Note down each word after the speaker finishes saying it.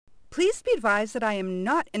Please be advised that I am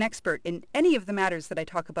not an expert in any of the matters that I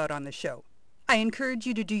talk about on the show. I encourage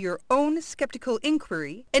you to do your own skeptical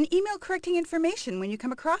inquiry and email correcting information when you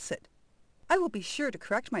come across it. I will be sure to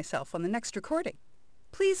correct myself on the next recording.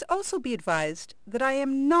 Please also be advised that I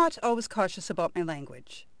am not always cautious about my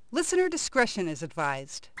language. Listener discretion is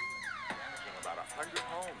advised. Damaging about 100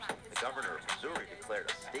 homes. The governor of Missouri declared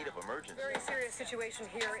a state of emergency. Very serious situation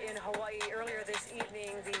here in Hawaii. Earlier this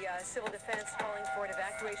evening, the civil defense calling for an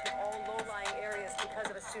evacuation of all low-lying areas because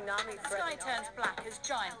of a tsunami threat. The sky turns black as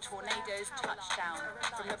giant tornadoes touch down.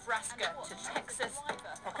 From Nebraska to Texas,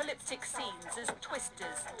 apocalyptic scenes as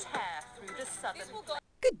twisters tear through the southern...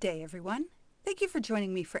 Good day, everyone. Thank you for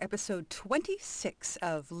joining me for episode 26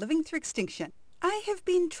 of Living Through Extinction. I have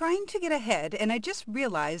been trying to get ahead, and I just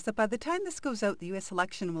realized that by the time this goes out, the U.S.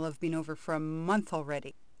 election will have been over for a month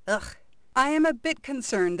already. Ugh. I am a bit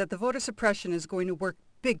concerned that the voter suppression is going to work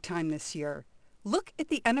big time this year. Look at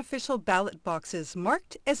the unofficial ballot boxes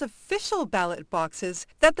marked as official ballot boxes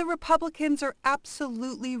that the Republicans are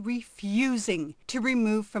absolutely refusing to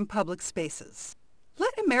remove from public spaces.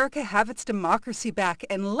 Let America have its democracy back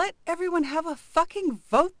and let everyone have a fucking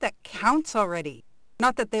vote that counts already.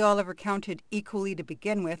 Not that they all ever counted equally to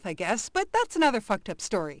begin with, I guess, but that's another fucked up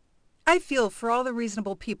story. I feel for all the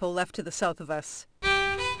reasonable people left to the south of us.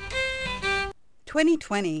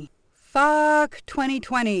 2020. Fuck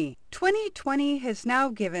 2020. 2020 has now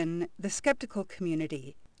given the skeptical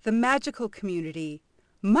community, the magical community,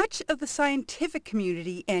 much of the scientific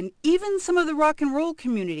community, and even some of the rock and roll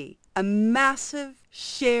community a massive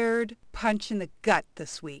shared punch in the gut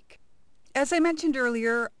this week. As I mentioned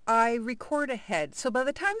earlier, I record ahead, so by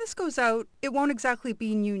the time this goes out, it won't exactly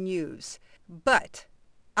be new news. But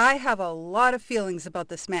I have a lot of feelings about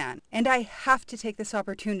this man, and I have to take this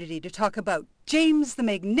opportunity to talk about James the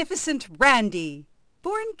Magnificent Randi.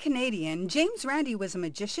 Born Canadian, James Randi was a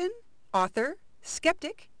magician, author,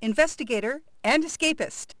 skeptic, investigator, and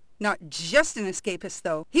escapist. Not just an escapist,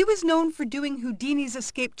 though. He was known for doing Houdini's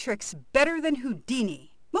escape tricks better than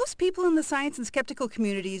Houdini. Most people in the science and skeptical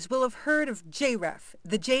communities will have heard of JREF,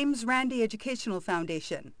 the James Randi Educational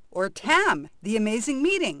Foundation, or TAM, the Amazing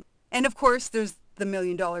Meeting. And of course, there's the $1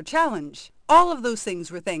 Million Challenge. All of those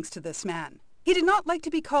things were thanks to this man. He did not like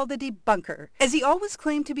to be called a debunker, as he always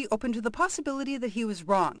claimed to be open to the possibility that he was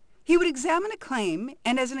wrong. He would examine a claim,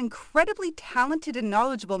 and as an incredibly talented and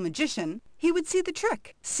knowledgeable magician, he would see the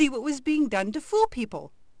trick, see what was being done to fool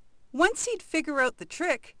people. Once he'd figure out the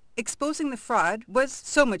trick, exposing the fraud was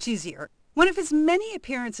so much easier. One of his many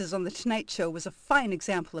appearances on The Tonight Show was a fine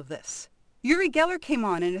example of this. Uri Geller came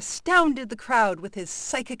on and astounded the crowd with his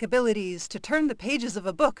psychic abilities to turn the pages of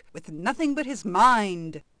a book with nothing but his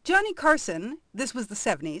mind. Johnny Carson, this was the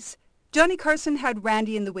 70s, Johnny Carson had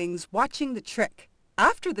Randi in the wings watching the trick.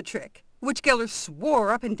 After the trick, which Geller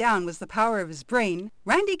swore up and down was the power of his brain,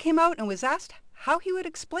 Randi came out and was asked how he would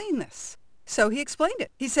explain this. So he explained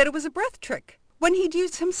it. He said it was a breath trick, one he'd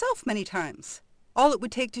used himself many times. All it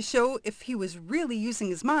would take to show if he was really using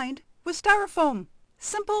his mind was styrofoam.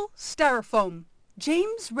 Simple styrofoam.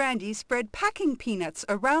 James Randi spread packing peanuts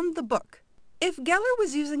around the book. If Geller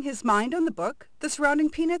was using his mind on the book, the surrounding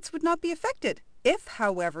peanuts would not be affected. If,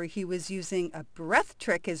 however, he was using a breath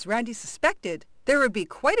trick as Randi suspected, there would be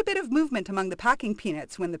quite a bit of movement among the packing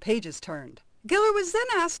peanuts when the pages turned. Geller was then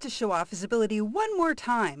asked to show off his ability one more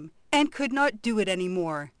time, and could not do it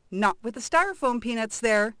anymore. Not with the styrofoam peanuts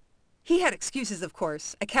there. He had excuses, of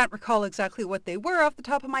course. I can't recall exactly what they were off the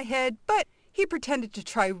top of my head, but he pretended to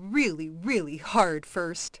try really, really hard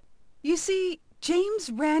first. You see, James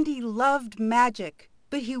Randi loved magic,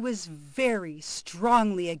 but he was very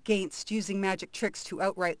strongly against using magic tricks to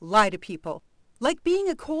outright lie to people. Like being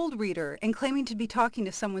a cold reader and claiming to be talking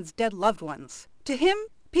to someone's dead loved ones. To him,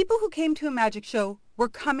 people who came to a magic show were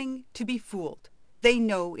coming to be fooled. They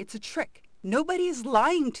know it's a trick. Nobody is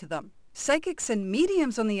lying to them. Psychics and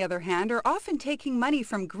mediums, on the other hand, are often taking money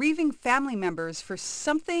from grieving family members for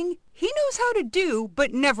something he knows how to do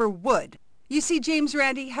but never would. You see, James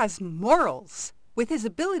Randi has morals. With his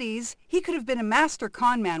abilities, he could have been a master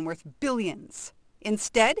con man worth billions.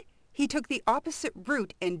 Instead, he took the opposite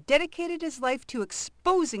route and dedicated his life to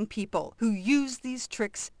exposing people who use these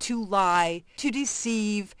tricks to lie, to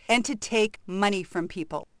deceive, and to take money from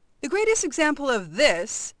people. The greatest example of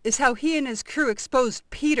this is how he and his crew exposed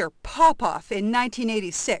Peter Popoff in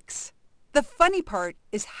 1986. The funny part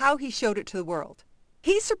is how he showed it to the world.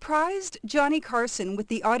 He surprised Johnny Carson with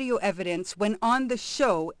the audio evidence when on the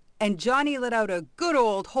show, and Johnny let out a good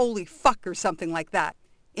old holy fuck or something like that.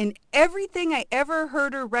 In everything I ever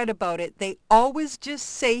heard or read about it, they always just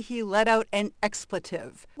say he let out an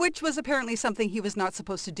expletive, which was apparently something he was not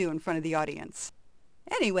supposed to do in front of the audience.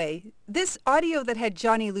 Anyway, this audio that had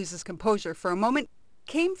Johnny lose his composure for a moment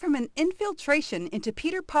came from an infiltration into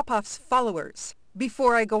Peter Popoff's followers.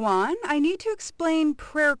 Before I go on, I need to explain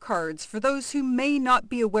prayer cards for those who may not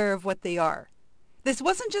be aware of what they are. This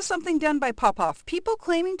wasn't just something done by Popoff. People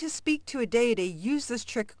claiming to speak to a deity use this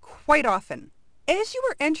trick quite often. As you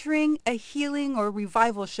are entering a healing or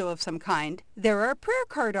revival show of some kind, there are prayer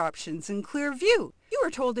card options in clear view. You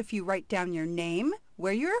are told if you write down your name,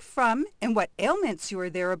 where you are from, and what ailments you are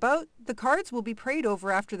there about, the cards will be prayed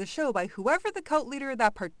over after the show by whoever the cult leader of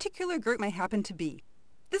that particular group may happen to be.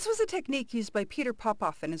 This was a technique used by Peter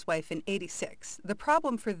Popoff and his wife in '86. The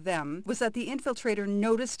problem for them was that the infiltrator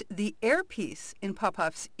noticed the earpiece in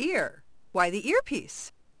Popoff's ear. Why the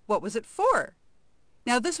earpiece? What was it for?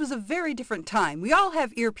 Now, this was a very different time. We all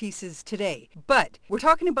have earpieces today, but we're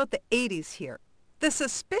talking about the '80s here. The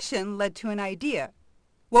suspicion led to an idea.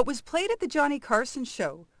 What was played at the Johnny Carson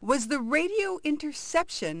show was the radio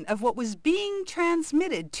interception of what was being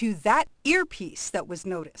transmitted to that earpiece that was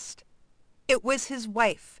noticed. It was his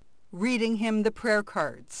wife reading him the prayer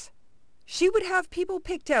cards. She would have people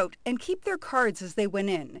picked out and keep their cards as they went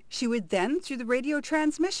in. She would then, through the radio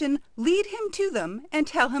transmission, lead him to them and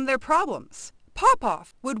tell him their problems.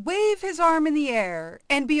 Popoff would wave his arm in the air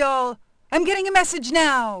and be all, "I'm getting a message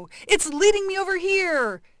now. It's leading me over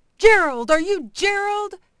here. Gerald, are you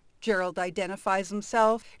Gerald?" Gerald identifies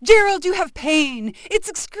himself. "Gerald, you have pain. It's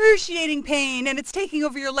excruciating pain, and it's taking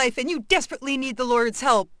over your life, and you desperately need the Lord's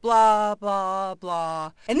help. Blah, blah,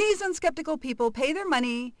 blah." And these unskeptical people pay their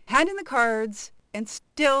money, hand in the cards, and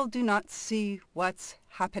still do not see what's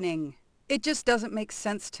happening. It just doesn't make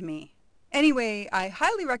sense to me. Anyway, I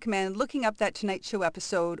highly recommend looking up that Tonight Show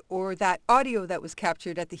episode or that audio that was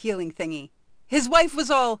captured at the healing thingy. His wife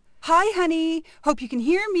was all, "Hi, honey. Hope you can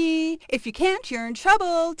hear me. If you can't, you're in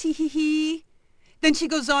trouble. Tee-hee-hee." Then she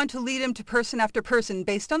goes on to lead him to person after person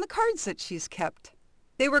based on the cards that she's kept.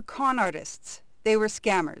 They were con artists. They were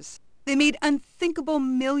scammers. They made unthinkable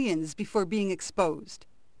millions before being exposed.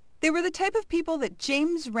 They were the type of people that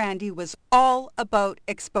James Randi was all about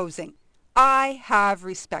exposing. I have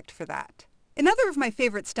respect for that. Another of my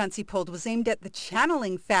favorite stunts he pulled was aimed at the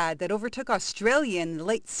channeling fad that overtook Australia in the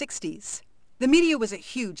late 60s. The media was a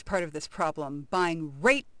huge part of this problem, buying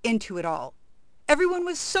right into it all. Everyone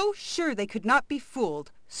was so sure they could not be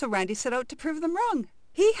fooled, so Randi set out to prove them wrong.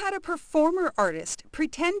 He had a performer artist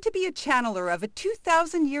pretend to be a channeler of a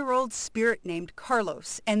 2,000-year-old spirit named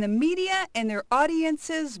Carlos, and the media and their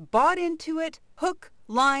audiences bought into it hook,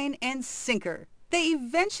 line, and sinker. They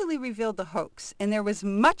eventually revealed the hoax, and there was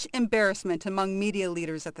much embarrassment among media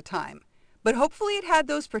leaders at the time. But hopefully it had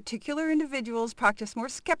those particular individuals practice more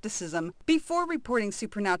skepticism before reporting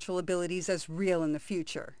supernatural abilities as real in the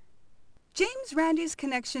future. James Randi's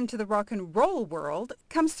connection to the rock and roll world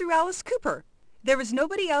comes through Alice Cooper. There was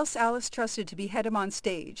nobody else Alice trusted to behead him on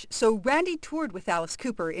stage, so Randi toured with Alice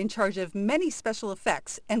Cooper in charge of many special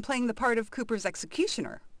effects and playing the part of Cooper's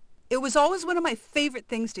executioner. It was always one of my favorite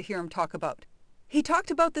things to hear him talk about. He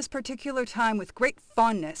talked about this particular time with great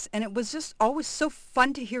fondness, and it was just always so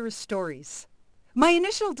fun to hear his stories. My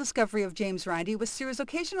initial discovery of James Randi was through his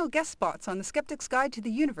occasional guest spots on the Skeptic's Guide to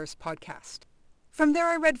the Universe podcast. From there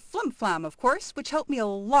I read Flim Flam, of course, which helped me a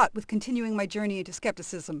lot with continuing my journey into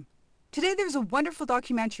skepticism. Today there's a wonderful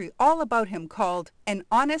documentary all about him called An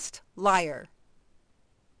Honest Liar.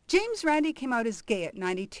 James Randi came out as gay at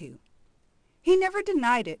 92. He never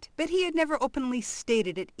denied it, but he had never openly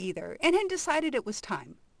stated it either, and had decided it was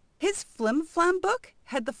time. His Flim Flam book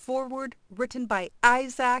had the foreword written by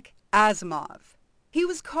Isaac Asimov. He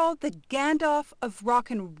was called the Gandalf of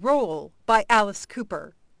rock and roll by Alice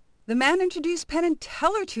Cooper. The man introduced Penn and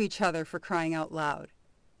Teller to each other, for crying out loud.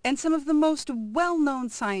 And some of the most well-known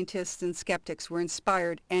scientists and skeptics were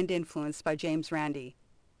inspired and influenced by James Randi.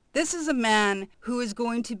 This is a man who is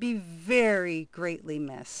going to be very greatly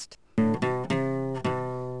missed.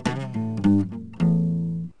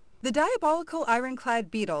 The diabolical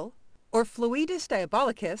ironclad beetle, or Floides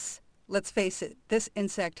diabolicus, let's face it, this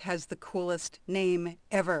insect has the coolest name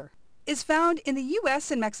ever, is found in the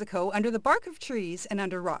U.S. and Mexico under the bark of trees and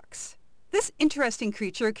under rocks. This interesting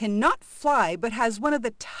creature cannot fly but has one of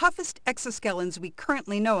the toughest exoskeletons we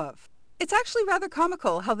currently know of. It's actually rather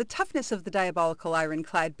comical how the toughness of the diabolical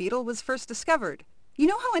ironclad beetle was first discovered. You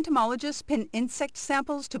know how entomologists pin insect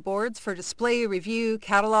samples to boards for display, review,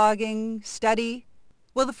 cataloging, study?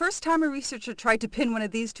 Well, the first time a researcher tried to pin one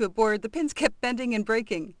of these to a board, the pins kept bending and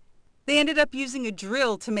breaking. They ended up using a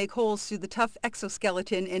drill to make holes through the tough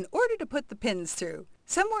exoskeleton in order to put the pins through.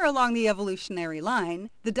 Somewhere along the evolutionary line,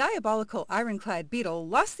 the diabolical ironclad beetle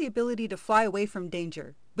lost the ability to fly away from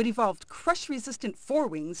danger, but evolved crush-resistant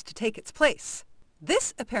forewings to take its place.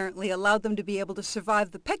 This apparently allowed them to be able to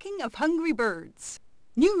survive the pecking of hungry birds.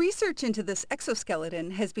 New research into this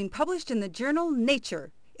exoskeleton has been published in the journal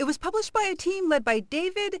Nature. It was published by a team led by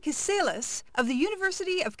David Kiselis of the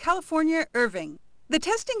University of California, Irvine. The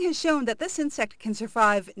testing has shown that this insect can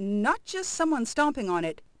survive not just someone stomping on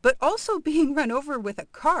it, but also being run over with a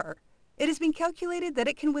car. It has been calculated that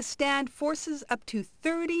it can withstand forces up to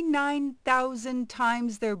 39,000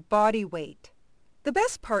 times their body weight. The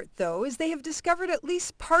best part, though, is they have discovered at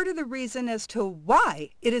least part of the reason as to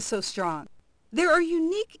why it is so strong. There are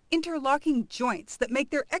unique interlocking joints that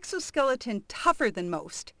make their exoskeleton tougher than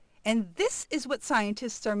most, and this is what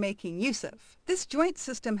scientists are making use of. This joint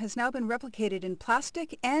system has now been replicated in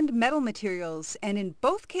plastic and metal materials, and in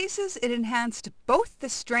both cases it enhanced both the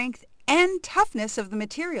strength and toughness of the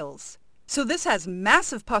materials. So this has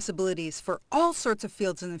massive possibilities for all sorts of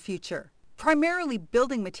fields in the future. Primarily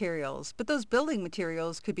building materials, but those building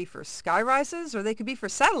materials could be for skyrises or they could be for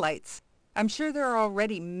satellites. I'm sure there are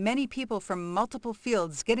already many people from multiple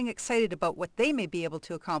fields getting excited about what they may be able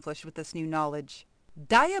to accomplish with this new knowledge.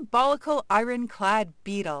 Diabolical ironclad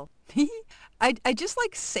beetle. I just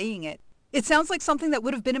like saying it. It sounds like something that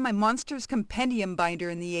would have been in my Monsters Compendium binder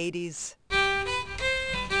in the 80s.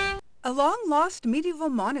 A long-lost medieval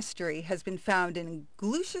monastery has been found in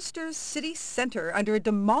Gloucester's city centre under a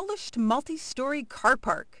demolished multi-story car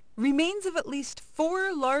park. Remains of at least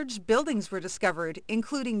 4 large buildings were discovered,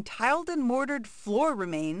 including tiled and mortared floor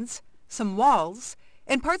remains, some walls,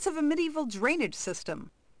 and parts of a medieval drainage system.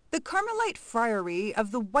 The Carmelite friary of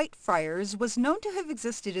the White Friars was known to have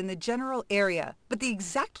existed in the general area, but the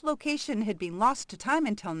exact location had been lost to time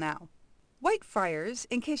until now. White Friars,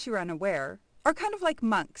 in case you're unaware, are kind of like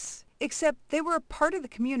monks, except they were a part of the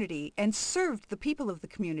community and served the people of the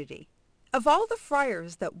community. Of all the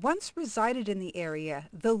friars that once resided in the area,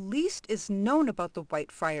 the least is known about the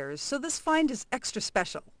White Friars, so this find is extra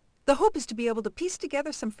special. The hope is to be able to piece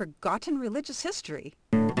together some forgotten religious history.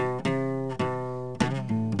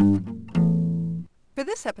 For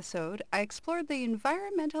this episode, I explored the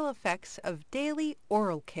environmental effects of daily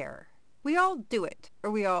oral care. We all do it, or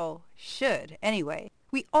we all should anyway.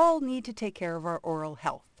 We all need to take care of our oral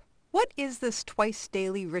health. What is this twice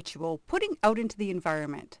daily ritual putting out into the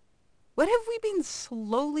environment? What have we been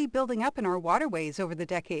slowly building up in our waterways over the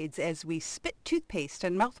decades as we spit toothpaste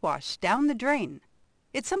and mouthwash down the drain?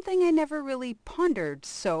 It's something I never really pondered,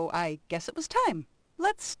 so I guess it was time.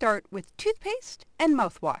 Let's start with toothpaste and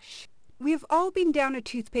mouthwash. We have all been down a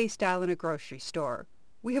toothpaste aisle in a grocery store.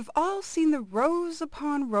 We have all seen the rows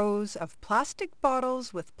upon rows of plastic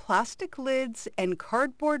bottles with plastic lids and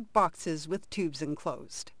cardboard boxes with tubes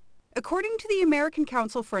enclosed. According to the American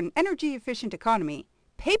Council for an Energy-Efficient Economy,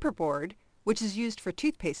 paperboard, which is used for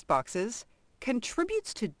toothpaste boxes,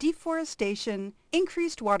 contributes to deforestation,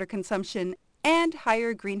 increased water consumption, and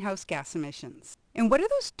higher greenhouse gas emissions. And what are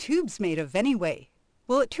those tubes made of anyway?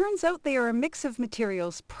 Well, it turns out they are a mix of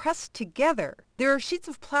materials pressed together. There are sheets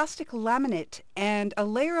of plastic laminate and a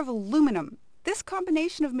layer of aluminum. This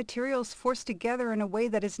combination of materials forced together in a way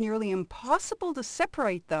that is nearly impossible to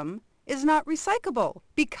separate them is not recyclable,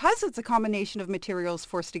 because it's a combination of materials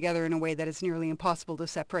forced together in a way that is nearly impossible to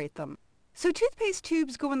separate them. So toothpaste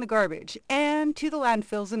tubes go in the garbage and to the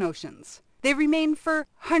landfills and oceans. They remain for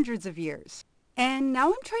hundreds of years. And now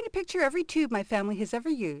I'm trying to picture every tube my family has ever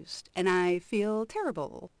used, and I feel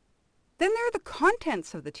terrible. Then there are the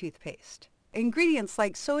contents of the toothpaste. Ingredients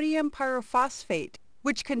like sodium pyrophosphate,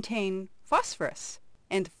 which contain phosphorus.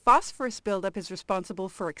 And phosphorus buildup is responsible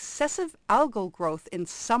for excessive algal growth in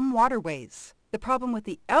some waterways. The problem with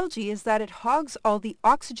the algae is that it hogs all the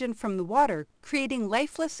oxygen from the water, creating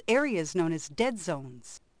lifeless areas known as dead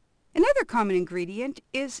zones. Another common ingredient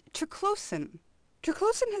is triclosan.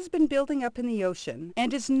 Triclosan has been building up in the ocean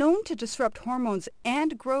and is known to disrupt hormones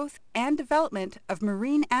and growth and development of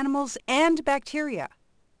marine animals and bacteria.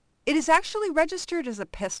 It is actually registered as a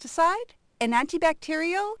pesticide, an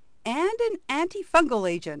antibacterial, and an antifungal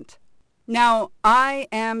agent. Now, I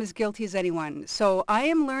am as guilty as anyone, so I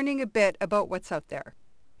am learning a bit about what's out there.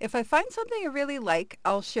 If I find something I really like,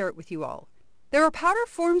 I'll share it with you all. There are powder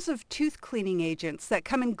forms of tooth cleaning agents that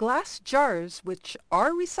come in glass jars which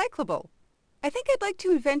are recyclable. I think I'd like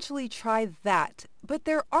to eventually try that, but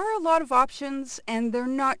there are a lot of options and they're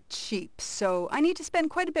not cheap, so I need to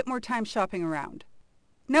spend quite a bit more time shopping around.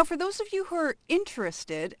 Now, for those of you who are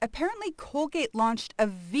interested, apparently Colgate launched a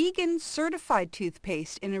vegan certified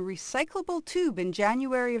toothpaste in a recyclable tube in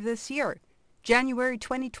January of this year, January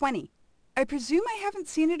 2020. I presume I haven't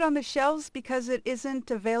seen it on the shelves because it isn't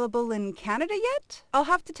available in Canada yet? I'll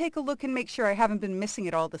have to take a look and make sure I haven't been missing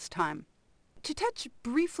it all this time. to touch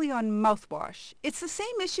briefly on mouthwash, it's the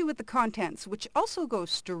same issue with the contents, which also go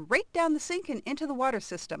straight down the sink and into the water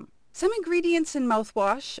system. Some ingredients in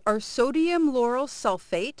mouthwash are sodium lauryl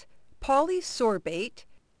sulfate, polysorbate,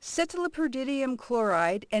 citalopyridium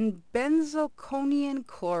chloride, and benzalkonium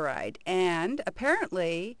chloride, and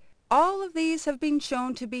apparently all of these have been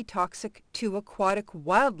shown to be toxic to aquatic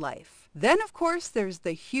wildlife. Then, of course, there's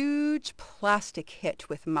the huge plastic hit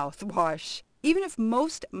with mouthwash. Even if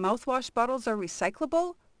most mouthwash bottles are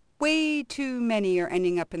recyclable, way too many are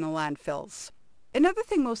ending up in the landfills. Another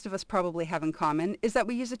thing most of us probably have in common is that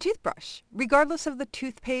we use a toothbrush, regardless of the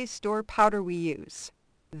toothpaste or powder we use.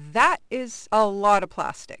 That is a lot of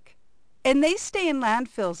plastic. And they stay in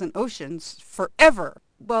landfills and oceans forever.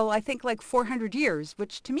 Well, I think like 400 years,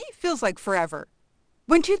 which to me feels like forever.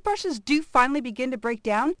 When toothbrushes do finally begin to break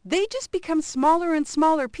down, they just become smaller and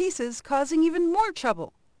smaller pieces, causing even more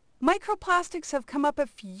trouble. Microplastics have come up a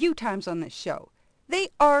few times on this show. They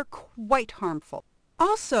are quite harmful.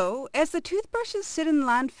 Also, as the toothbrushes sit in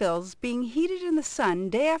landfills being heated in the sun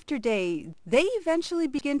day after day, they eventually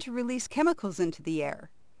begin to release chemicals into the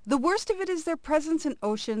air. The worst of it is their presence in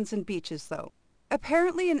oceans and beaches, though.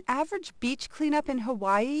 Apparently, an average beach cleanup in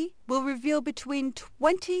Hawaii will reveal between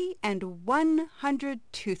 20 and 100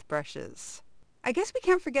 toothbrushes. I guess we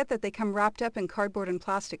can't forget that they come wrapped up in cardboard and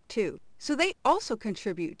plastic too. So they also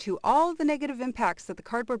contribute to all the negative impacts that the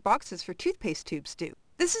cardboard boxes for toothpaste tubes do.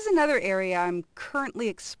 This is another area I'm currently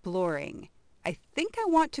exploring. I think I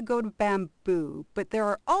want to go to bamboo, but there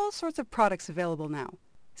are all sorts of products available now.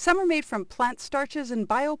 Some are made from plant starches and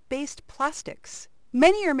bio-based plastics.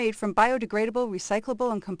 Many are made from biodegradable,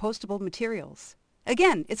 recyclable, and compostable materials.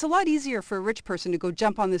 Again, it's a lot easier for a rich person to go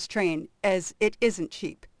jump on this train, as it isn't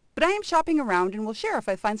cheap. But I am shopping around and will share if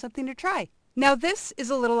I find something to try. Now this is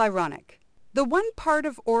a little ironic. The one part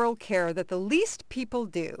of oral care that the least people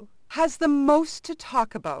do has the most to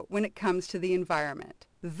talk about when it comes to the environment.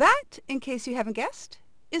 That, in case you haven't guessed,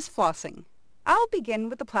 is flossing. I'll begin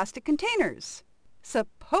with the plastic containers.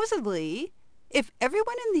 Supposedly, if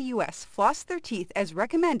everyone in the U.S. flossed their teeth as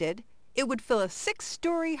recommended, it would fill a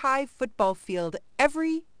 6-story high football field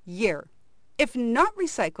every year. If not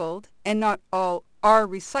recycled, and not all are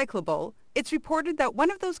recyclable, it's reported that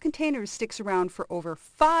one of those containers sticks around for over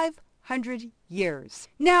 500 years.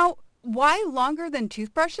 Now, why longer than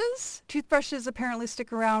toothbrushes? Toothbrushes apparently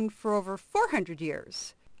stick around for over 400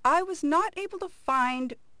 years. I was not able to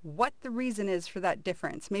find what the reason is for that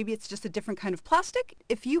difference. Maybe it's just a different kind of plastic.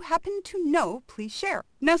 If you happen to know, please share.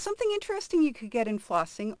 Now, something interesting you could get in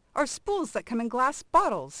flossing are spools that come in glass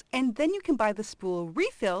bottles, and then you can buy the spool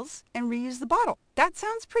refills and reuse the bottle. That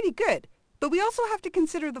sounds pretty good, but we also have to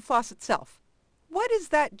consider the floss itself. What is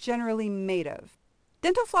that generally made of?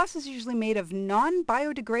 Dental floss is usually made of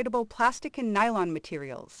non-biodegradable plastic and nylon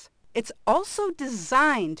materials. It's also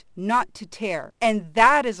designed not to tear, and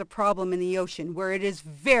that is a problem in the ocean where it is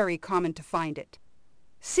very common to find it.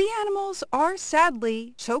 Sea animals are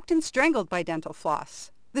sadly choked and strangled by dental floss.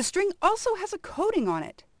 The string also has a coating on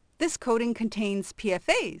it. This coating contains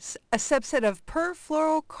PFAs, a subset of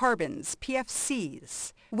perfluorocarbons,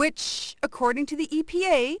 PFCs, which, according to the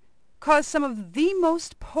EPA, cause some of the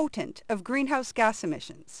most potent of greenhouse gas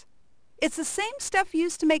emissions. It's the same stuff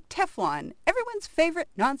used to make Teflon, everyone's favorite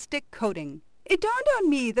nonstick coating. It dawned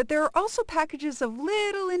on me that there are also packages of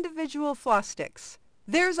little individual floss sticks.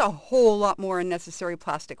 There's a whole lot more unnecessary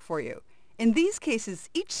plastic for you. In these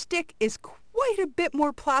cases, each stick is quite a bit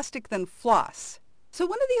more plastic than floss. So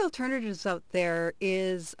one of the alternatives out there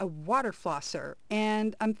is a water flosser,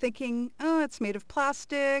 and I'm thinking, oh, it's made of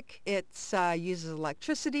plastic, it uses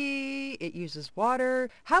electricity, it uses water.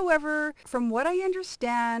 However, from what I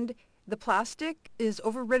understand, the plastic is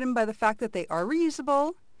overridden by the fact that they are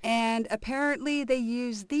reusable, and apparently they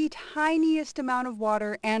use the tiniest amount of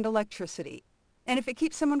water and electricity. And if it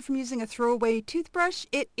keeps someone from using a throwaway toothbrush,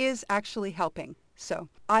 it is actually helping. So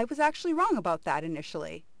I was actually wrong about that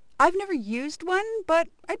initially. I've never used one, but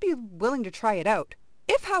I'd be willing to try it out.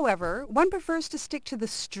 If, however, one prefers to stick to the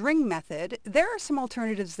string method, there are some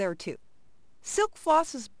alternatives there too. Silk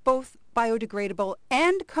floss is both biodegradable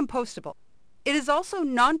and compostable. It is also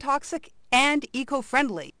non-toxic and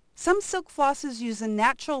eco-friendly. Some silk flosses use a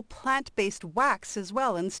natural plant-based wax as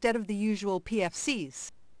well instead of the usual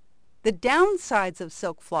PFCs. The downsides of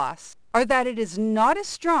silk floss are that it is not as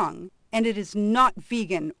strong and it is not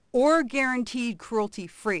vegan or guaranteed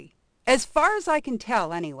cruelty-free, as far as I can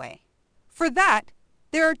tell anyway. For that,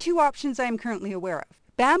 there are two options I am currently aware of: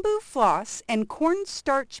 bamboo floss and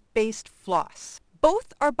cornstarch-based floss.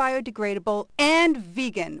 Both are biodegradable and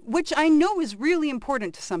vegan, which I know is really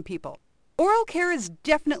important to some people. Oral care is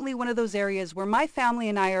definitely one of those areas where my family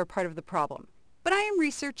and I are part of the problem. but I am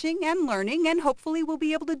researching and learning and hopefully will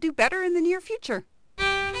be able to do better in the near future.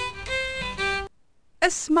 A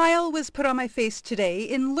smile was put on my face today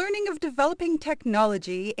in learning of developing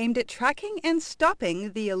technology aimed at tracking and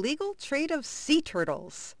stopping the illegal trade of sea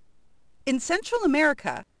turtles. In Central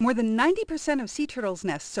America, more than 90% of sea turtles'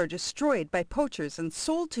 nests are destroyed by poachers and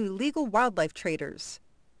sold to illegal wildlife traders.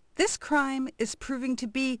 This crime is proving to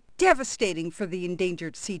be devastating for the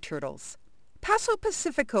endangered sea turtles. Paso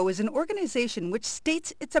Pacifico is an organization which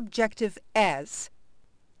states its objective as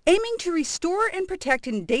aiming to restore and protect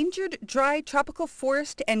endangered dry tropical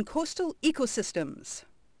forest and coastal ecosystems.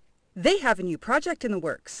 They have a new project in the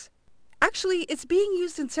works. Actually, it's being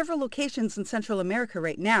used in several locations in Central America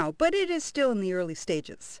right now, but it is still in the early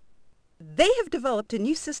stages. They have developed a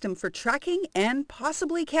new system for tracking and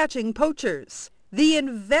possibly catching poachers. The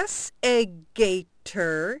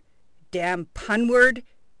Investigator, damn pun word,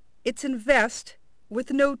 it's invest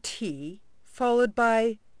with no T, followed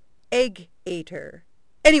by eggator.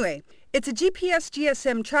 Anyway, it's a GPS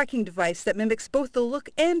GSM tracking device that mimics both the look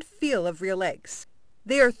and feel of real eggs.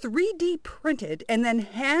 They are 3D printed and then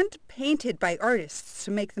hand-painted by artists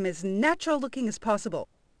to make them as natural looking as possible.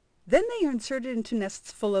 Then they are inserted into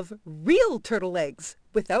nests full of real turtle eggs,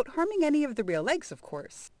 without harming any of the real eggs, of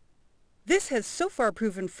course. This has so far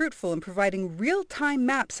proven fruitful in providing real-time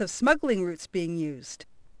maps of smuggling routes being used.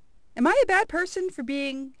 Am I a bad person for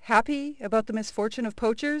being happy about the misfortune of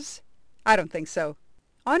poachers? I don't think so.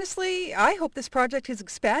 Honestly, I hope this project has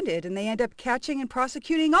expanded and they end up catching and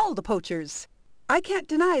prosecuting all the poachers. I can't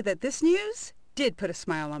deny that this news did put a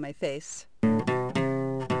smile on my face.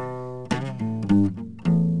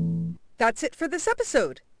 That's it for this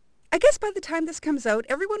episode. I guess by the time this comes out,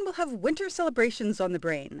 everyone will have winter celebrations on the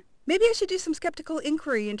brain. Maybe I should do some skeptical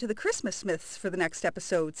inquiry into the Christmas myths for the next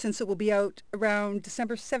episode, since it will be out around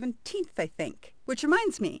December 17th, I think. Which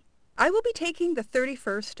reminds me, I will be taking the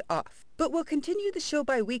 31st off, but will continue the show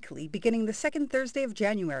bi-weekly beginning the second Thursday of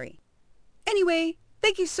January. Anyway,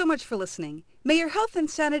 thank you so much for listening. May your health and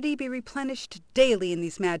sanity be replenished daily in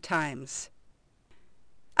these mad times.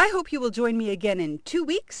 I hope you will join me again in 2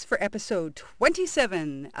 weeks for episode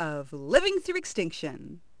 27 of Living Through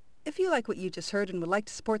Extinction. If you like what you just heard and would like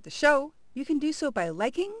to support the show, you can do so by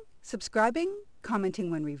liking, subscribing,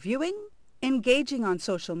 commenting when reviewing, engaging on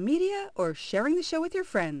social media, or sharing the show with your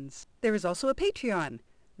friends. There is also a Patreon.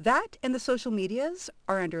 That and the social medias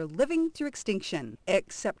are under Living Through Extinction,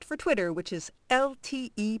 except for Twitter, which is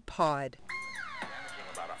LTE Pod. Damaging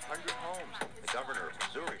about 100 homes. The governor of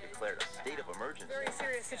Missouri declared a state of emergency. Very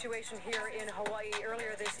serious situation here in Hawaii.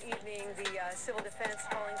 Earlier this evening, the civil defense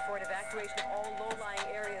calling for an evacuation of all low-lying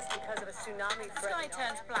areas because of a tsunami The threat. sky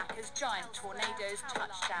turns black as giant tornadoes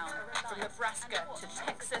touch down. From Nebraska to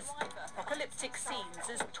Texas, apocalyptic scenes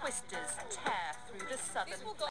as twisters tear through the southern